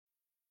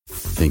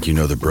Think you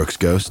know the Brooks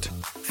Ghost?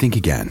 Think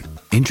again.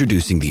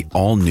 Introducing the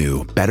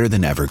all-new,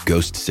 better-than-ever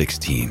Ghost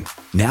 16.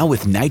 Now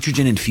with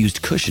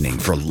nitrogen-infused cushioning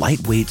for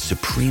lightweight,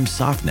 supreme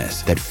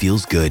softness that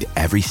feels good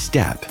every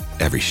step,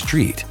 every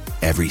street,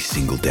 every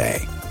single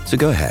day. So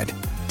go ahead,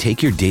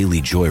 take your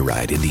daily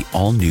joyride in the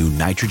all-new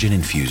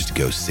nitrogen-infused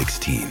Ghost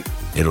 16.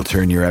 It'll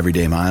turn your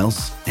everyday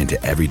miles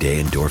into everyday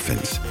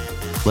endorphins.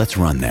 Let's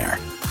run there.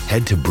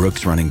 Head to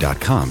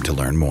brooksrunning.com to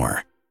learn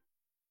more.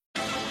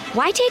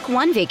 Why take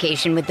one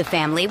vacation with the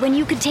family when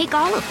you could take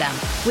all of them?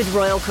 With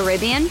Royal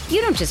Caribbean, you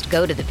don't just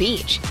go to the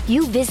beach.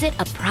 You visit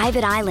a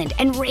private island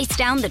and race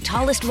down the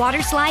tallest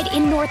water slide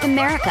in North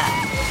America.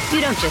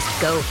 You don't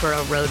just go for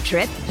a road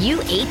trip. You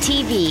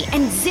ATV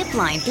and zip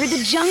line through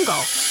the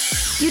jungle.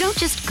 You don't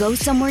just go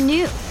somewhere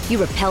new.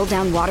 You rappel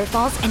down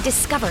waterfalls and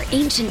discover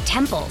ancient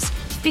temples.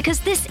 Because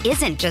this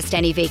isn't just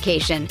any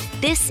vacation.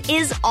 This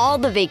is all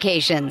the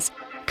vacations.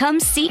 Come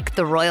seek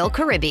the Royal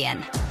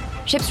Caribbean.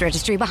 Ships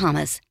Registry,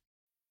 Bahamas.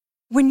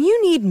 When you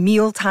need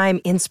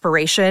mealtime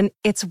inspiration,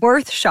 it's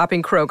worth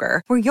shopping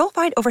Kroger, where you'll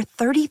find over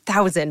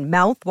 30,000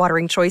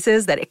 mouth-watering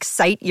choices that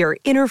excite your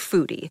inner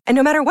foodie. And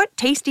no matter what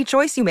tasty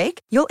choice you make,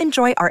 you'll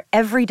enjoy our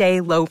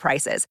everyday low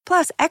prices,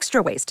 plus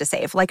extra ways to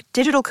save, like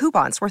digital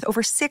coupons worth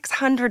over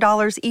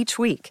 $600 each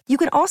week. You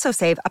can also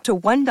save up to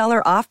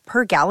 $1 off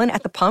per gallon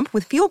at the pump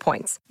with fuel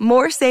points.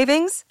 More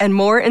savings and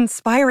more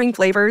inspiring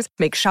flavors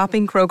make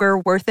shopping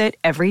Kroger worth it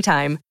every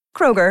time.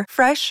 Kroger,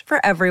 fresh for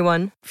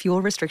everyone.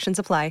 Fuel restrictions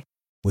apply.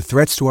 With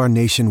threats to our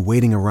nation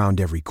waiting around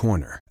every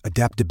corner,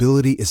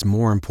 adaptability is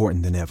more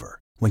important than ever.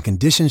 When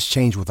conditions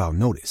change without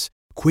notice,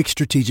 quick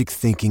strategic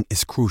thinking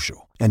is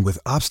crucial. And with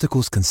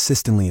obstacles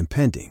consistently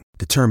impending,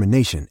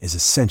 determination is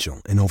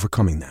essential in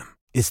overcoming them.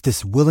 It's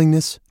this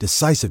willingness,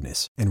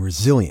 decisiveness, and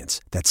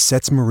resilience that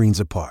sets Marines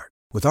apart.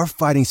 With our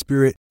fighting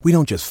spirit, we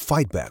don't just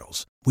fight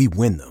battles, we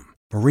win them.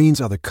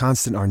 Marines are the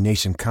constant our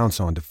nation counts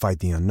on to fight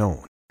the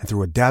unknown. And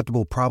through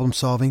adaptable problem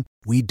solving,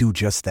 we do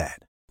just that.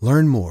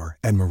 Learn more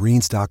at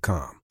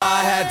marines.com.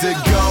 I had to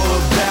go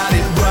about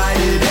it, write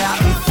it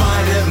out and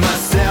find it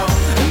myself.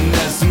 And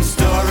there's some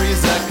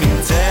stories I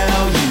can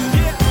tell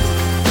you.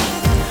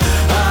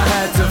 I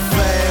had to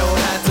fail,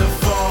 had to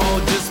fall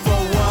just for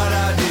what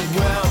I did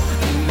well.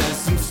 And there's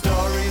some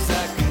stories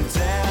I can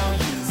tell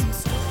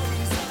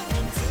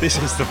you.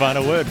 This is the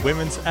final word.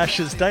 Women's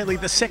Ashes Daily,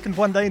 the second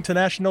one-day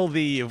international,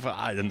 the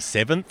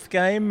seventh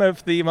game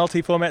of the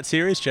multi-format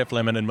series. Jeff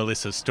Lemon and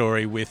Melissa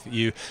Story with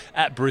you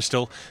at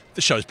Bristol. The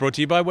show's brought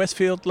to you by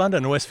Westfield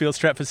London and Westfield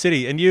Stratford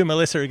City. And you,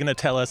 Melissa, are going to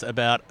tell us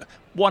about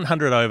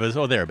 100 overs,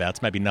 or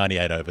thereabouts, maybe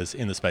 98 overs,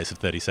 in the space of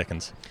 30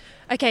 seconds.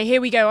 OK,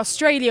 here we go.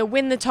 Australia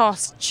win the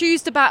toss,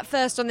 choose to bat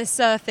first on this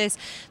surface.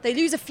 They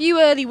lose a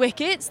few early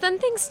wickets, then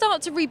things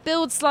start to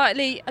rebuild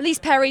slightly. Elise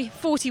Perry,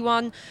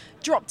 41,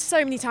 dropped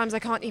so many times I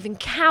can't even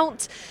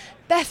count.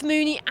 Beth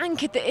Mooney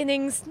anchored the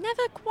innings,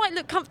 never quite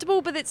looked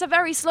comfortable, but it's a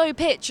very slow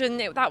pitch, and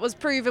that was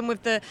proven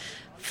with the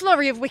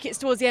flurry of wickets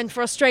towards the end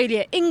for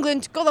Australia.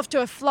 England got off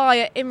to a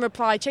flyer in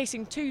reply,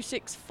 chasing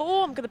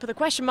 264. I'm going to put a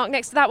question mark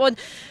next to that one.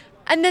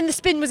 And then the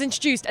spin was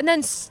introduced, and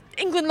then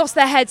England lost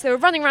their heads. They were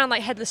running around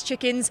like headless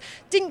chickens,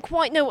 didn't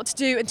quite know what to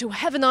do until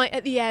Heather Knight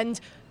at the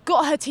end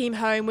got her team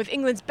home with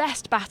England's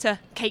best batter,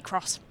 Kate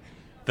Cross.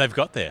 They've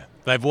got there.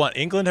 They've won.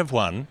 England have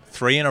won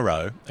 3 in a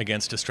row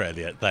against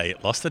Australia. They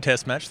lost the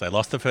Test match. They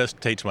lost the first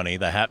T20.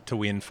 They had to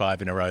win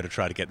 5 in a row to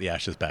try to get the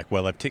Ashes back.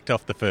 Well, they've ticked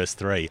off the first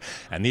 3,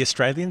 and the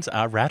Australians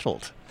are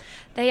rattled.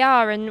 They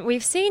are, and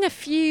we've seen a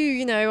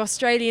few,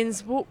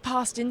 Australians walk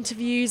past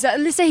interviews.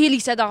 Alyssa Healy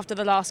said after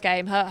the last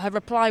game, her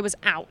reply was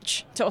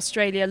ouch to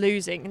Australia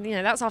losing.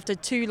 And, that's after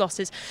 2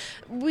 losses.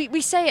 We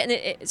say it, and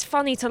it's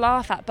funny to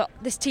laugh at, but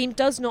this team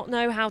does not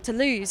know how to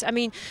lose. I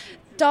mean,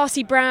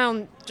 Darcy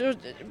Brown,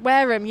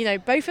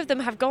 Wareham, both of them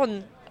have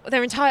gone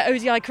their entire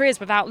ODI careers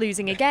without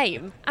losing a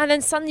game. And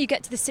then suddenly you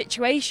get to this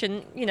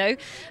situation,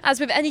 as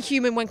with any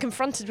human when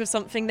confronted with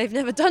something they've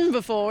never done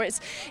before,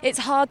 it's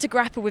hard to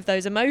grapple with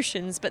those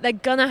emotions, but they're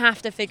going to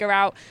have to figure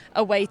out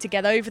a way to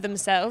get over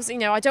themselves.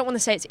 I don't want to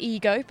say it's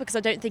ego, because I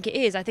don't think it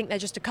is. I think they're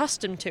just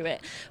accustomed to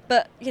it.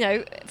 But,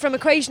 from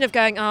equation of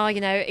going,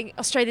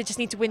 Australia just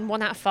need to win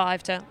 1 out of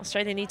 5 to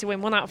Australia need to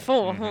win 1 out of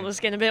 4. Well, it's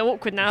getting a bit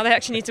awkward now. They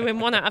actually need to win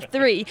 1 out of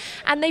 3.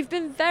 And they've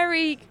been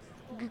very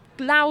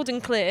loud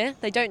and clear.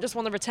 They don't just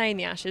want to retain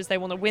the Ashes, they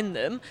want to win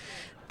them.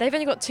 They've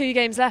only got 2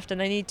 games left and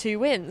they need 2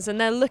 wins,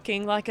 and they're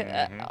looking like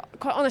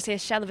quite honestly a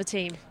shell of a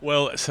team.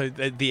 Well, so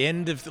at the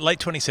end of late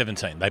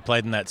 2017 they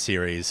played in that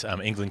series.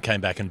 England came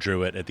back and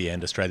drew it at the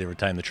end. Australia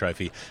retained the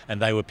trophy, and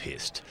they were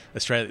pissed.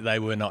 They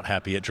were not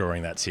happy at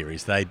drawing that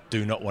series. They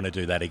do not want to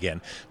do that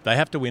again. They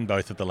have to win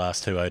both of the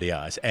last 2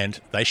 ODIs, and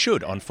they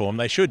should. On form,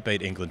 they should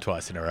beat England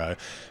twice in a row,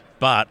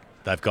 but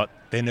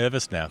They're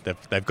nervous now.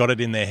 They've got it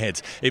in their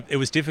heads. It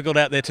was difficult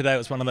out there today. It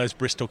was one of those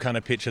Bristol kind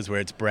of pitches where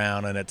it's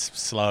brown and it's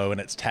slow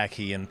and it's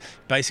tacky, and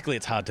basically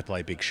it's hard to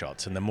play big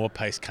shots. And the more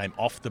pace came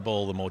off the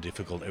ball, the more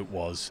difficult it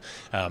was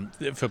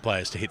for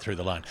players to hit through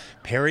the line.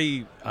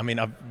 Perry, I mean,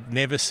 I've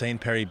never seen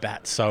Perry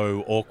bat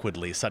so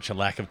awkwardly, such a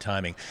lack of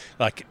timing.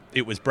 Like,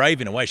 it was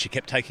brave in a way. She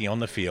kept taking on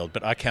the field,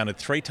 but I counted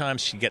 3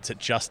 times she gets it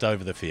just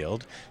over the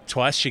field,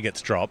 twice she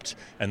gets dropped,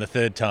 and the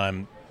third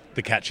time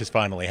the catch is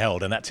finally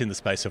held, and that's in the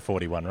space of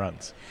 41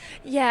 runs.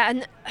 Yeah,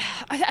 and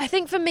I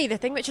think for me, the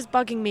thing which is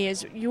bugging me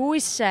is you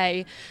always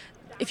say,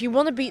 if you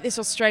want to beat this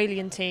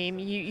Australian team,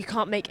 you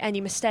can't make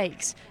any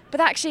mistakes. But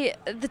actually,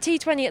 the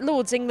T20 at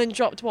Lords, England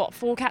dropped,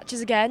 4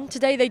 catches again?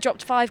 Today they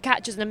dropped 5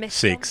 catches and a missed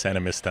 6 and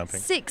a missed stumping.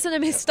 6 and a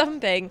missed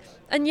stumping.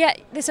 And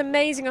yet, this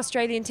amazing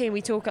Australian team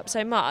we talk up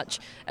so much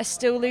are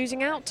still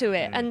losing out to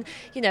it. And,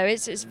 you know,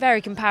 it's very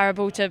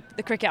comparable to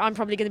the cricket I'm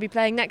probably going to be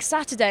playing next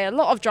Saturday. A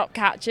lot of drop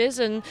catches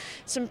and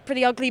some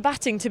pretty ugly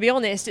batting, to be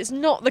honest. It's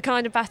not the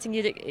kind of batting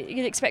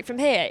you'd expect from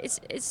here.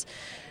 It's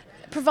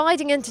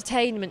providing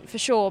entertainment for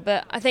sure,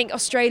 but I think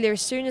Australia,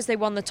 as soon as they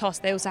won the toss,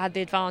 they also had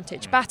the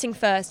advantage. Batting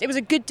first, it was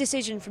a good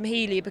decision from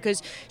Healy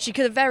because she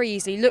could have very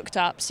easily looked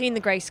up, seen the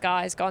grey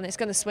skies, gone, it's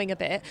going to swing a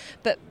bit.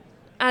 But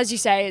as you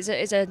say,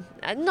 it's a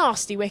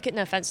nasty wicket,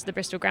 no offence to the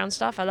Bristol ground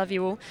staff, I love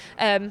you all.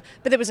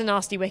 But it was a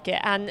nasty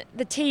wicket, and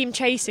the team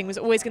chasing was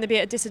always going to be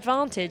at a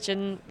disadvantage,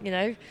 and, you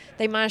know,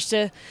 they managed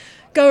to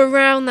go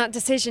around that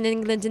decision in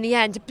England in the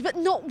end, but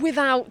not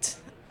without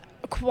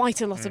quite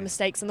a lot of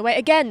mistakes on the way.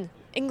 Again,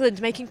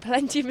 England making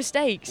plenty of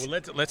mistakes.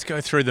 Well, let's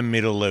go through the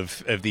middle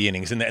of the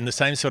innings, and the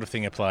same sort of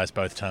thing applies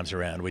both times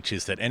around, which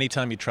is that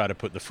anytime you try to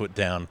put the foot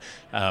down,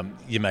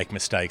 you make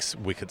mistakes,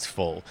 wickets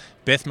fall.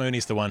 Beth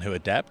Mooney's the one who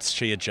adapts,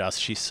 she adjusts,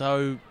 she's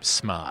so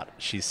smart,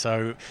 she's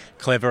so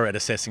clever at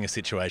assessing a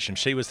situation.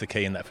 She was the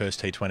key in that first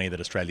T20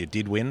 that Australia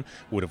did win,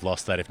 would have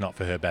lost that if not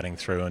for her batting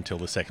through until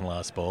the second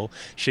last ball.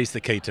 She's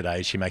the key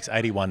today, she makes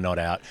 81 not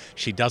out,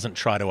 she doesn't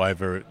try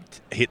to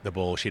hit the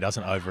ball, she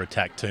doesn't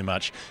over-attack too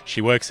much,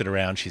 she works it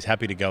around, she's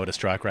happy to go at a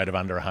strike rate of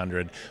under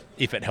 100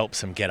 if it helps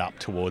them get up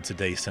towards a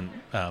decent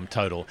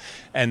total.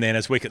 And then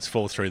as wickets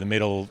fall through the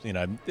middle, you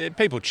know,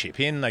 people chip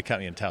in. They come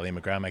in. Talia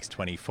McGrath makes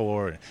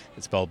 24. And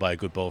it's bowled by a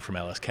good ball from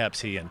Alice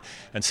Capsey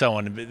and so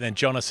on. But then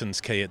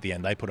Jonason's key at the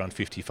end. They put on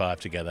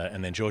 55 together,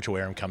 and then Georgia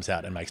Wareham comes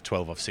out and makes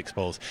 12 off 6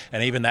 balls.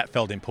 And even that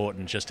felt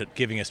important, just at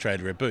giving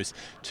Australia a boost.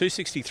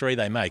 263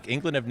 they make.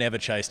 England have never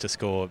chased a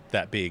score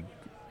that big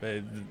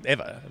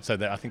ever. So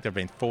I think there have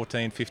been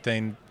 14,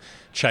 15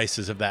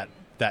 chases of that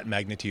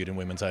magnitude in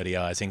women's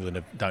ODIs.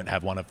 England don't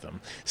have one of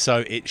them.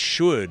 So it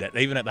should,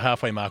 even at the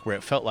halfway mark where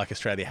it felt like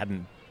Australia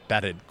hadn't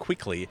batted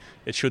quickly,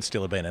 it should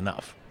still have been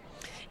enough.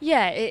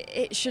 Yeah,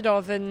 it should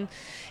have, and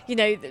you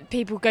know,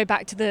 people go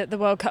back to the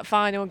World Cup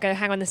final and go,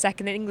 hang on a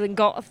second, England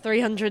got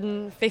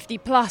 350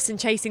 plus in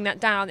chasing that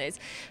down. It's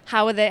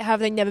how have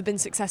they never been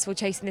successful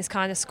chasing this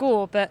kind of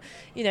score? But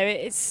you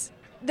know,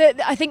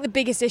 I think the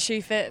biggest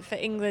issue for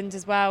England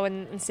as well,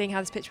 and seeing how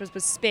this pitch was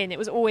spin, it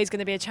was always going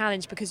to be a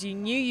challenge because you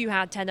knew you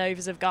had 10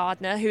 overs of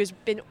Gardner, who has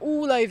been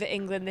all over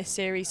England this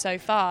series so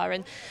far.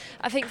 And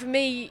I think for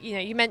me, you know,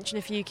 you mentioned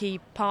a few key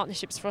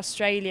partnerships for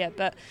Australia,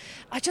 but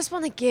I just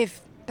want to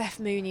give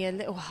Beth Mooney a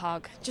little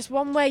hug. Just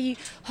one where you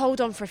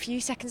hold on for a few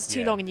seconds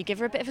too long and you give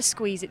her a bit of a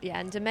squeeze at the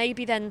end, and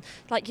maybe then,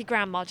 like your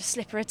grandma, just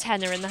slip her a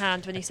tenner in the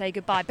hand when you say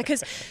goodbye.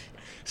 Because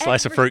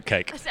slice of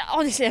fruitcake.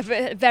 Honestly,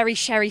 a very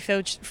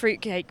sherry-filled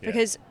fruitcake,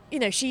 because, you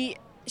know, she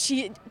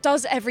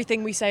does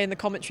everything we say in the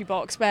commentary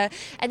box, and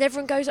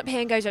everyone goes up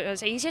here and goes,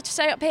 it's easier to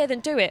say up here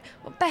than do it.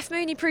 Well, Beth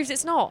Mooney proves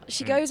it's not.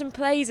 She goes and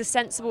plays a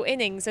sensible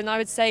innings, and I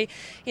would say,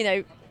 you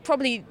know,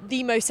 probably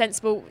the most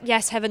sensible.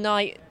 Yes, Heather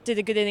Knight did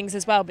a good innings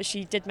as well, but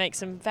she did make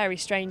some very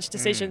strange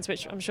decisions,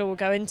 which I'm sure we'll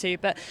go into.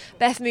 But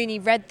Beth Mooney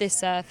read this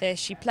surface.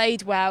 She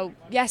played well.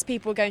 Yes,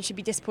 people were going, she'd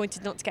be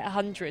disappointed not to get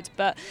 100,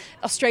 but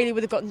Australia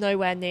would have got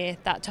nowhere near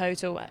that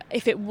total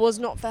if it was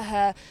not for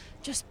her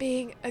just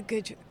being a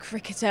good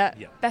cricketer.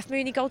 Beth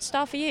Mooney, gold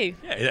star for you.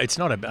 Yeah, it's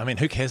not I mean,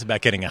 who cares about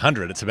getting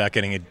 100? It's about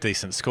getting a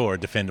decent score, a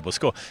defendable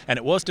score. And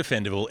it was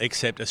defendable,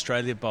 except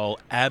Australia bowl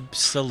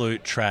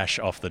absolute trash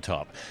off the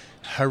top.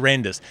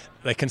 Horrendous.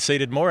 They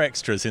conceded more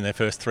extras in their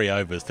first 3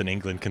 overs than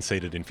England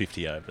conceded in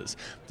 50 overs.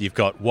 You've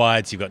got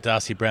wides, you've got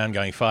Darcy Brown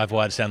going 5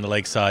 wides down the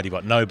leg side, you've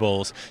got no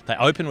balls. They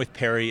open with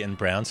Perry and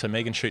Brown, so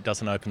Megan Shute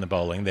doesn't open the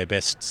bowling, their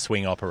best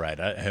swing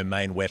operator. Her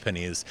main weapon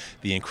is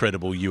the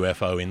incredible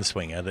UFO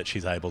in-swinger that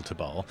she's able to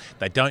bowl.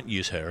 They don't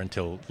use her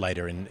until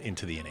later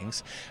into the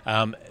innings.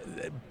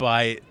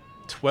 By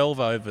 12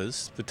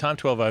 overs, the time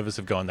 12 overs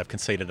have gone, they've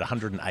conceded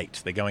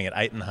 108. They're going at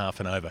 8.5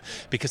 and over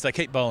because they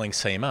keep bowling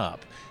seam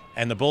up.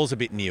 And the ball's a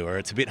bit newer,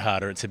 it's a bit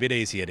harder, it's a bit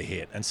easier to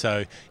hit. And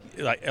so,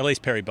 like, Elise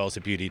Perry bowls a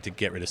beauty to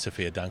get rid of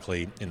Sophia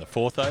Dunkley in the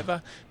 4th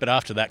over. But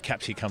after that,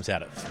 Capsey comes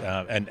out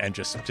and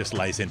just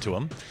lays into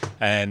them.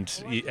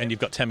 And you've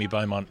got Tammy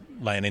Beaumont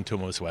laying into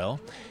them as well.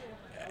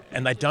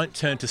 and they don't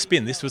turn to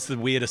spin. This was the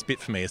weirdest bit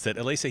for me, is that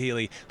Elisa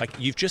Healy, like,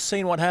 you've just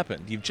seen what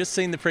happened. You've just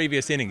seen the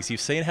previous innings.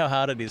 You've seen how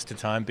hard it is to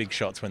time big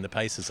shots when the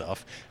pace is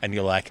off, and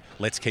you're like,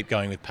 let's keep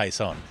going with pace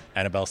on.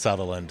 Annabelle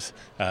Sutherland,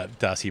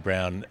 Darcy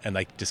Brown, and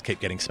they just keep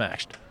getting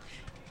smashed.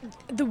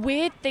 The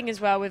weird thing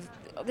as well with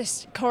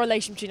this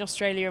correlation between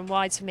Australia and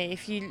wides for me,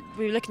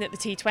 we were looking at the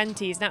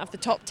T20s, and out of the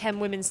top 10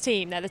 women's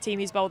team, they're the team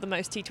who's bowled the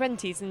most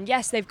T20s, and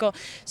yes, they've got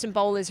some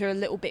bowlers who are a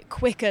little bit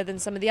quicker than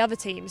some of the other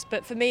teams,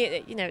 but for me,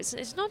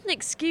 it's not an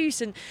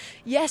excuse. And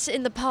yes,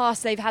 in the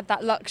past they've had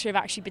that luxury of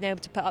actually being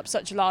able to put up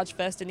such a large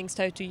first innings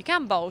total. You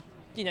can bowl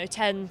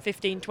 10,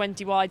 15,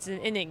 20 wides in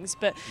innings.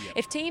 But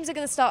if teams are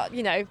going to start,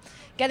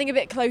 getting a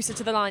bit closer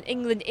to the line,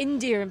 England,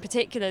 India in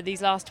particular,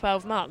 these last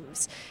 12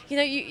 months,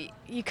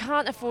 you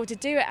can't afford to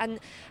do it. And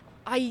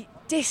I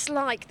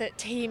dislike that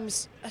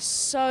teams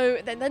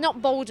are they're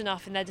not bold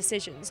enough in their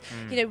decisions.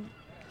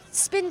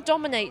 Spin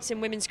dominates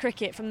in women's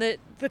cricket from the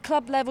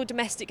club level,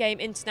 domestic game,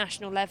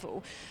 international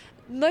level.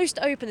 Most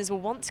openers will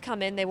want to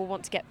come in, they will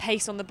want to get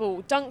pace on the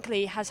ball.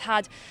 Dunkley has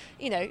had,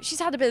 she's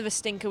had a bit of a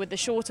stinker with the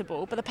shorter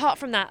ball, but apart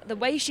from that, the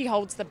way she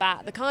holds the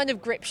bat, the kind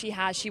of grip she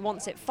has, she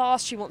wants it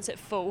fast, she wants it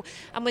full,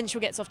 and when she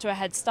gets off to a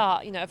head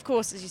start, of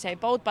course, as you say,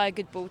 bowled by a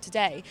good ball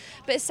today.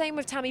 But it's same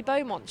with Tammy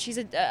Beaumont. She's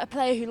a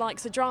player who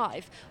likes a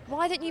drive.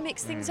 Why don't you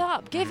mix things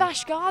up? Give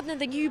Ash Gardner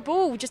the new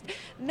ball. Just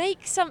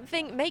make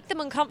them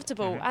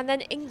uncomfortable, and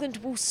then England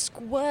will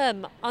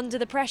squirm under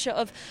the pressure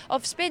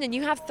of spin. And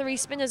you have 3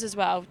 spinners as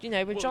well,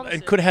 with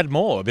Johnson. It could have had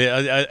more. But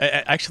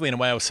actually, in a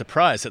way, I was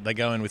surprised that they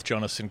go in with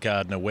Jonathan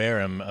Gardner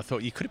Wareham. I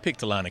thought you could have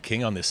picked Alana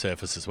King on this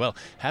surface as well.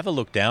 Have a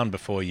look down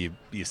before you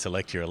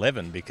select your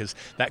 11, because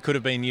that could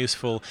have been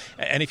useful.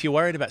 And if you're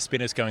worried about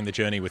spinners going the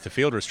journey with the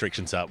field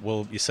restrictions up,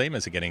 well, your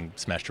seamers are getting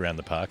smashed around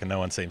the park, and no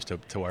one seems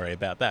to worry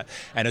about that.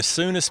 And as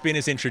soon as spin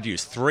is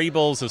introduced, 3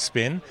 balls of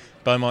spin,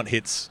 Beaumont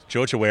hits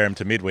Georgia Wareham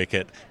to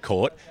mid-wicket,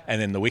 caught, and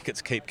then the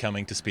wickets keep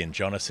coming to spin.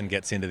 Jonathan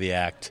gets into the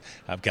act,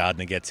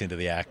 Gardner gets into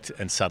the act,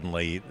 and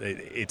suddenly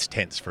it's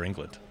tense for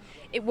England.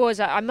 It was.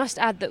 I must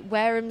add that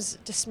Wareham's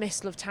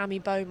dismissal of Tammy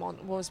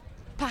Beaumont was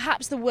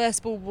perhaps the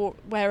worst ball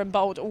Wareham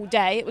bowled all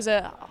day. It was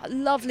a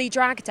lovely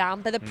drag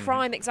down, but a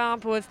prime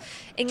example of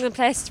England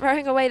players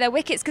throwing away their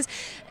wickets, because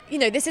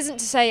this isn't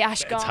to say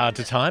Ash Gardner... It's hard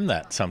to time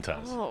that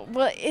sometimes. Oh,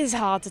 well, it is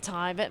hard to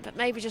time it, but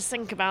maybe just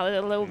think about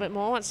it a little bit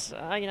more. It's,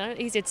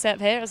 easier to set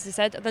up here, as I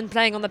said, than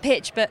playing on the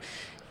pitch. But,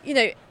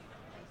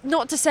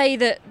 not to say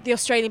that the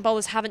Australian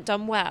bowlers haven't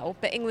done well,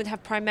 but England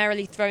have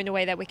primarily thrown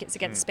away their wickets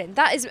against spin.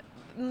 That is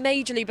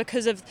majorly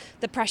because of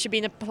the pressure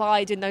being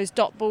applied in those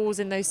dot balls,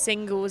 in those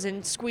singles,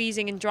 and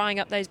squeezing and drying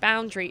up those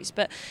boundaries.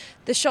 But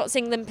the shots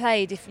England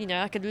played, if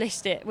I could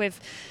list it, with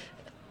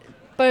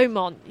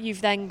Beaumont,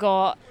 you've then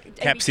got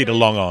Capsey to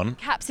long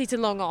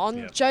on.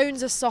 Yep.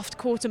 Jones a soft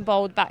caught and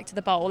bowled back to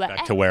the bowler.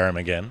 Back to Wareham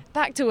again.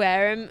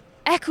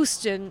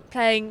 Eccleston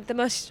playing the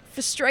most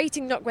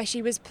frustrating knock, where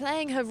she was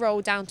playing her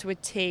role down to a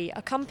T,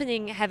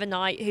 accompanying Heather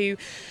Knight, who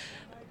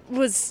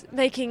was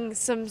making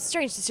some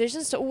strange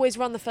decisions to always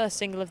run the first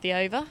single of the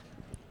over.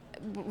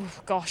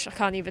 Gosh, I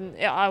can't even...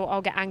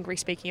 I'll get angry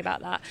speaking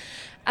about that.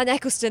 And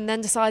Eccleston then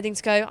deciding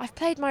to go, I've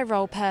played my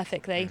role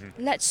perfectly.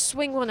 Let's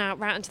swing one out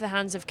right into the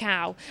hands of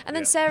Cow. And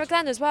then Sarah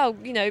Glenn as well,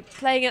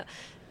 playing a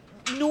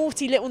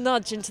naughty little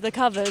nudge into the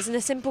covers and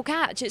a simple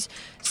catch. It's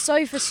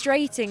so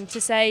frustrating to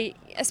say,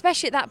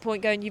 especially at that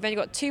point, going, you've only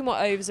got 2 more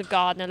overs of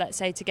Gardner, let's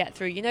say, to get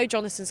through.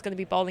 Jonathan's going to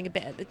be bowling a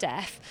bit at the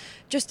death.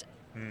 Just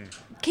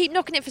keep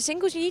knocking it for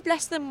singles. You need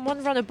less than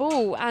 1 run a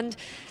ball, and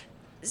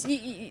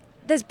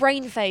there's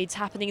brain fades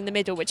happening in the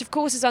middle, which of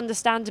course is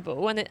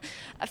understandable. And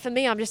for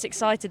me, I'm just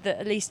excited that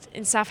at least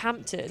in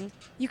Southampton,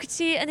 you could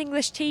see an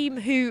English team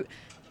who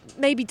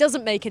maybe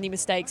doesn't make any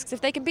mistakes, because if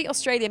they can beat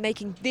Australia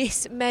making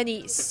this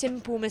many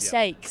simple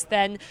mistakes,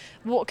 then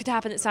what could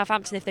happen at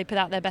Southampton if they put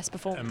out their best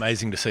performance?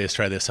 Amazing to see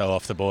Australia so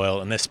off the boil,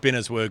 and their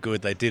spinners were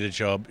good. They did a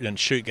job, and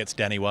Shoot gets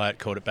Danny Wyatt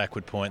caught at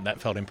backward point. That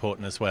felt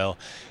important as well.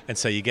 And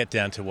so you get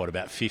down to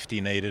about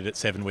 50 needed at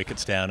 7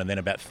 wickets down, and then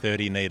about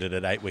 30 needed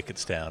at 8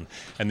 wickets down.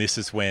 And this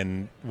is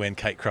when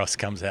Kate Cross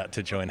comes out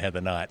to join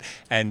Heather Knight,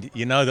 and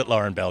you know that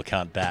Lauren Bell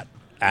can't bat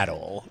at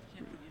all.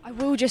 I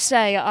will just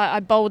say, I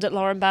bowled at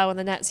Lauren Bell on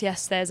the nets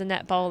yesterday as a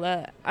net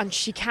bowler, and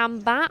she can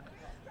bat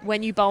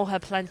when you bowl her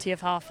plenty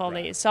of half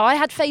volleys. Right. So I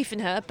had faith in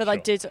her, but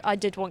sure. I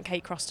did want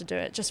Kate Cross to do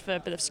it, just for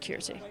a bit of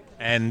security.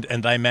 And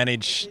they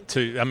manage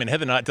to...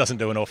 Heather Knight doesn't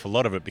do an awful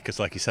lot of it, because,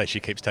 like you say, she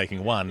keeps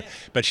taking 1,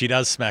 but she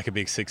does smack a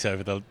big 6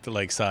 over the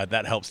leg side.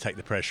 That helps take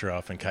the pressure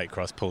off, and Kate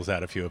Cross pulls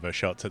out a few of her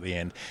shots at the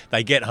end.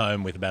 They get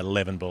home with about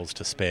 11 balls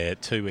to spare,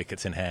 2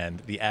 wickets in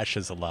hand. The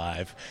Ashes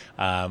alive.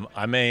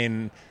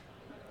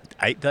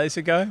 8 days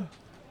ago,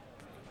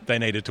 they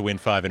needed to win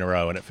 5 in a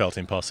row, and it felt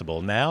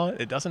impossible. Now,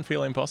 it doesn't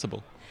feel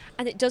impossible.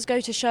 And it does go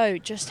to show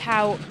just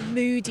how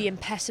moody and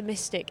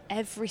pessimistic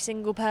every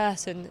single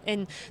person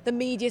in the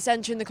media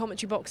centre and the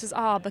commentary boxes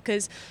are,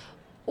 because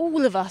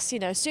all of us,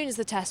 as soon as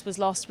the test was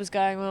lost, was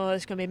going,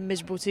 it's going to be a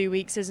miserable 2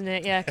 weeks, isn't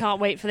it? Yeah, can't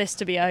wait for this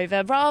to be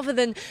over. Rather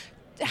than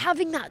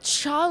having that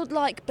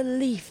childlike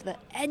belief that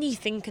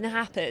anything can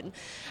happen.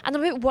 And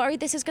I'm a bit worried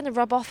this is going to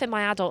rub off in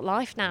my adult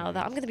life now,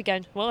 that I'm going to be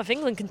going, well, if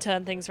England can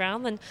turn things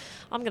around, then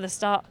I'm going to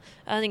start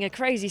earning a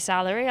crazy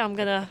salary. I'm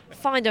going to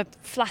find a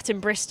flat in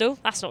Bristol.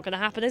 That's not going to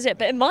happen, is it?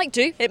 But it might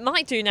do. It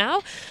might do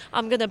now.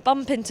 I'm going to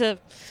bump into,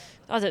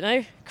 I don't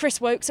know, Chris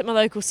Wokes at my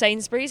local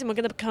Sainsbury's, and we're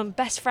going to become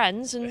best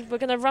friends, and we're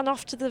going to run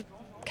off to the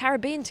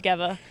Caribbean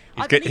together.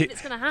 I believe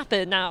it's going to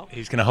happen now.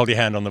 He's going to hold your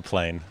hand on the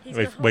plane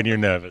when you're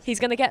nervous. He's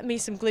going to get me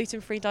some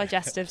gluten-free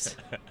digestives.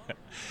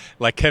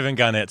 Like Kevin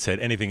Garnett said,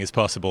 anything is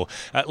possible.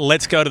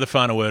 Let's go to the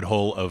Final Word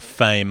Hall of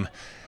Fame.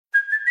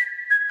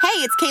 Hey,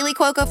 it's Kaylee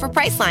Cuoco for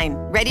Priceline.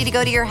 Ready to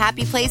go to your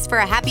happy place for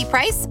a happy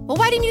price? Well,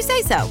 why didn't you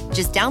say so?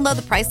 Just download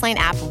the Priceline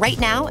app right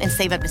now and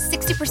save up to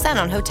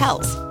 60% on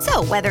hotels.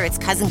 So whether it's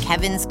Cousin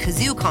Kevin's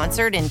Kazoo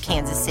Concert in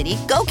Kansas City,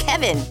 go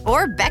Kevin,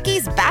 or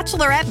Becky's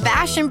Bachelorette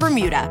Bash in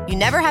Bermuda, you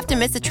never have to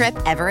miss a trip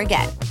ever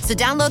again. So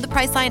download the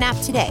Priceline app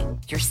today.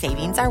 Your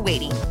savings are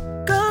waiting.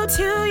 Go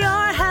to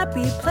your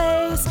happy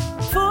place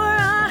for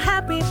a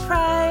happy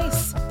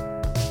price.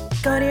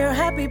 Go to your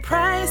happy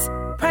price,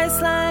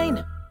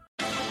 Priceline.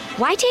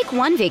 Why take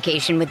one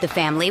vacation with the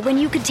family when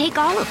you could take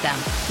all of them?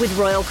 With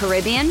Royal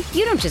Caribbean,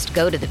 you don't just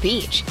go to the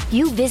beach.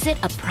 You visit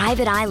a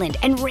private island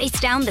and race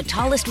down the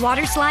tallest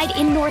water slide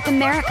in North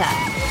America.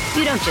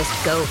 You don't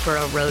just go for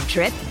a road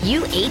trip.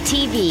 You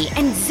ATV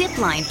and zip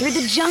line through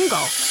the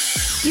jungle.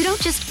 You don't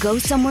just go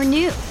somewhere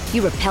new.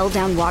 You rappel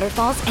down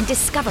waterfalls and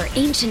discover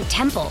ancient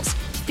temples.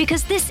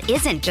 Because this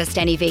isn't just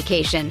any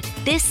vacation.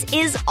 This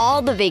is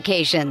all the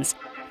vacations.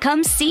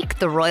 Come seek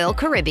the Royal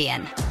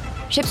Caribbean.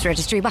 Ships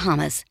Registry,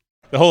 Bahamas.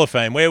 The Hall of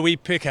Fame, where we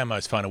pick our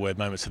most final word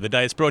moments of the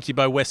day. It's brought to you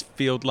by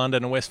Westfield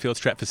London and Westfield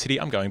Stratford City.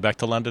 I'm going back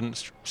to London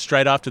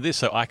straight after this,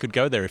 so I could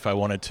go there if I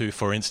wanted to,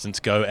 for instance,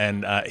 go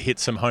and hit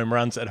some home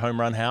runs at Home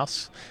Run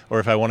House,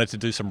 or if I wanted to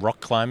do some rock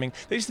climbing.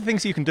 These are the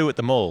things you can do at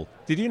the mall.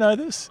 Did you know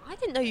this? I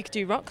didn't know you could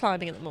do rock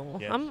climbing at the mall.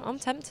 Yeah. I'm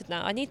tempted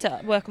now. I need to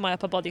work on my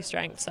upper body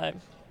strength, so...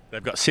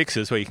 They've got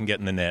sixes where you can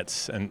get in the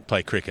nets and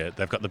play cricket.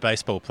 They've got the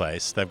baseball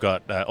place. They've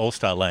got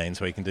all-star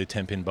lanes where you can do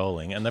 10-pin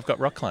bowling, and they've got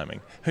rock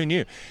climbing. Who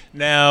knew?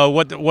 Now,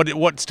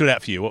 what stood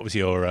out for you? What was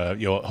your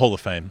Hall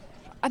of Fame?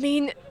 I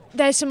mean,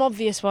 there's some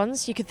obvious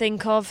ones. You could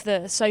think of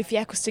the Sophie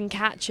Eccleston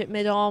catch at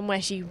mid-on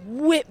where she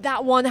whipped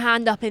that one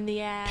hand up in the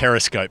air.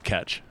 Periscope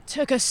catch.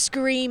 Took a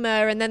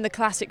screamer, and then the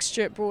classic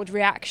Stuart Broad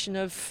reaction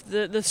of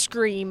the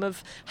scream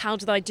of, how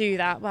did I do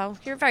that? Well,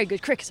 you're a very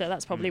good cricketer.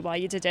 That's probably why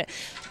you did it.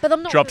 But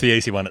I'm not... Drop the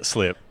easy one at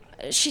slip.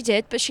 She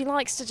did, but she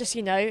likes to just,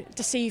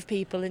 deceive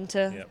people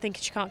into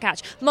thinking she can't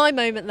catch. My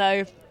moment,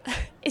 though,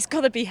 it's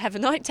got to be Heather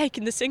Knight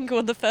taking the single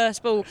on the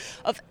first ball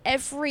of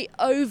every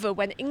over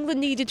when England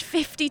needed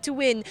 50 to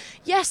win.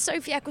 Yes,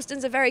 Sophie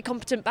Eccleston's a very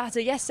competent batter.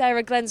 Yes,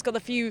 Sarah Glenn's got a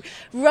few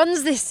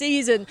runs this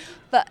season,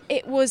 but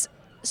it was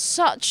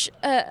such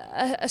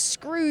a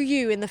screw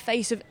you in the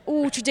face of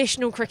all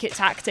traditional cricket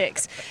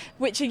tactics,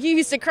 which are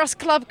used across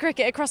club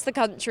cricket across the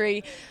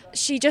country.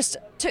 She just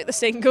took the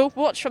single,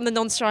 watched from the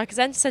non-striker's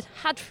end, said,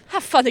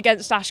 have fun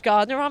against Ash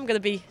Gardner, I'm going to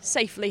be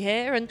safely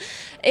here. And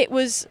it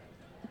was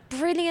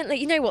brilliantly,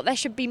 you know what, there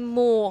should be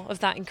more of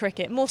that in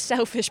cricket, more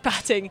selfish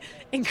batting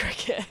in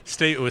cricket.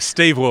 It was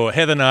Steve Waugh,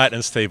 Heather Knight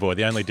and Steve Waugh.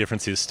 The only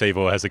difference is Steve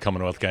Waugh has a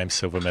Commonwealth Games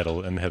silver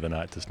medal and Heather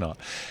Knight does not.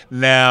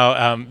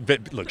 Now,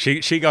 but look,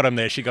 she got him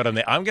there,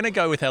 I'm going to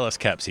go with Alice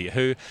Capsey,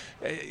 who,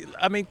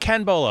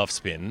 can bowl off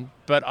spin,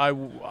 but I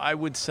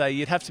would say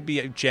you'd have to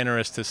be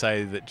generous to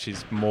say that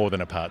she's more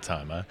than a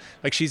part-timer.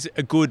 Like, she's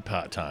a good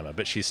part-timer,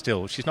 but she's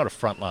not a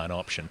frontline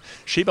option.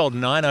 She bowled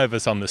 9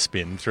 overs on the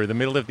spin through the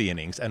middle of the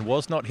innings and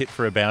was not hit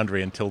for a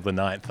boundary until the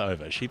 9th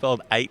over. She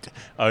bowled 8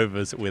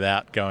 overs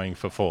without going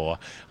for 4,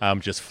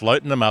 just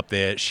floating them up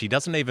there. She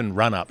doesn't even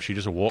run up. She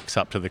just walks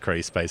up to the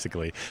crease,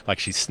 basically, like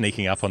she's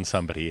sneaking up on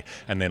somebody,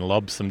 and then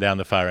lobs them down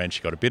the far end.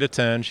 She got a bit of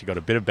turn, she got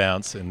a bit of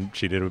bounce, and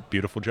she did a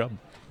beautiful job.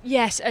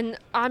 Yes, and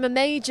I'm a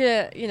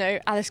major,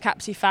 Alice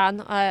Capsey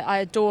fan. I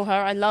adore her.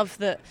 I love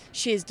that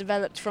she has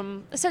developed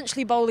from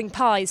essentially bowling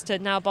pies to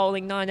now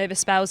bowling 9 over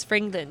spells for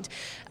England.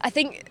 I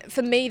think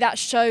for me that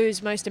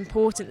shows most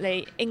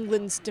importantly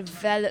England's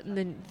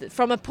development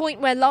from a point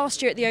where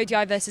last year at the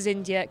ODI versus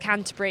India at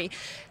Canterbury,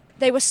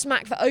 they were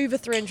smacked for over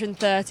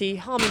 330.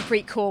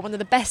 Harmanpreet Kaur, one of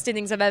the best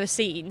innings I've ever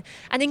seen.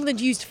 And England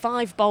used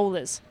 5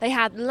 bowlers. They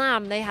had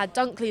Lamb, they had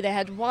Dunkley, they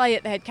had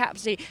Wyatt, they had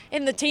Capsey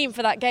in the team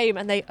for that game,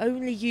 and they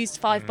only used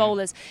 5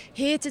 bowlers.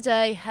 Here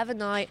today, Heather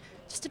Knight,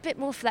 just a bit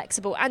more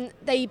flexible. And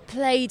they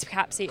played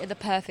Capsey at the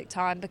perfect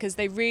time because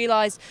they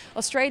realised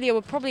Australia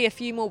were probably a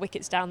few more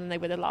wickets down than they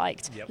would have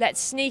liked. Yep.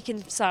 Let's sneak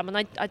in some.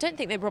 And I don't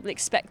think they were probably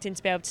expecting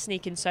to be able to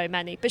sneak in so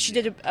many. But she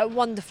did a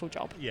wonderful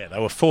job. Yeah, they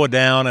were 4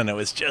 down and it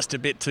was just a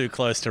bit too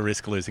close to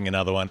risk losing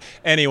another one.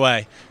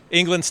 Anyway,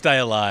 England stay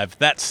alive.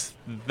 That's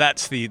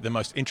the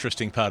most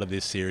interesting part of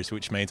this series,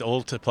 which means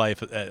all to play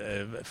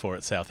for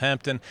at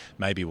Southampton.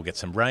 Maybe we'll get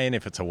some rain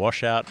if it's a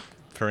washout.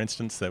 for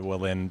instance, that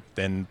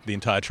then the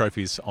entire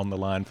trophy's on the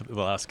line for the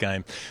last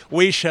game.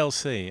 We shall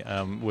see.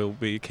 We'll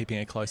be keeping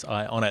a close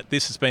eye on it.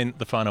 This has been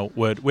The Final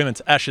Word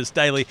Women's Ashes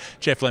Daily.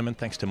 Jeff Lemon,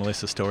 thanks to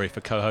Melissa Story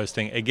for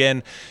co-hosting.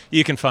 Again,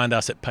 you can find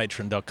us at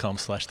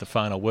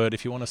patreon.com/thefinalword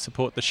if you want to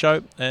support the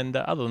show. And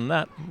other than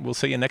that, we'll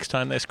see you next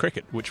time there's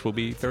cricket, which will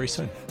be very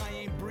soon.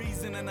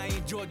 And I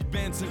ain't George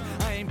Benson.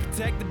 I ain't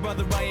protected,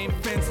 brother, I ain't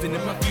fenced in.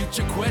 If my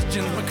future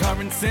questions my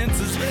current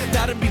senses,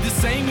 that'll be the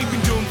same we've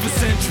been doing for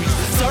centuries.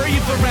 Sorry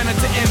if I ran out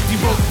to empty,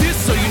 wrote this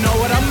so you know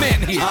what I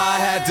meant here. I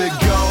had to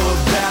go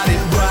about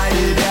it, write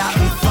it out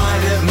and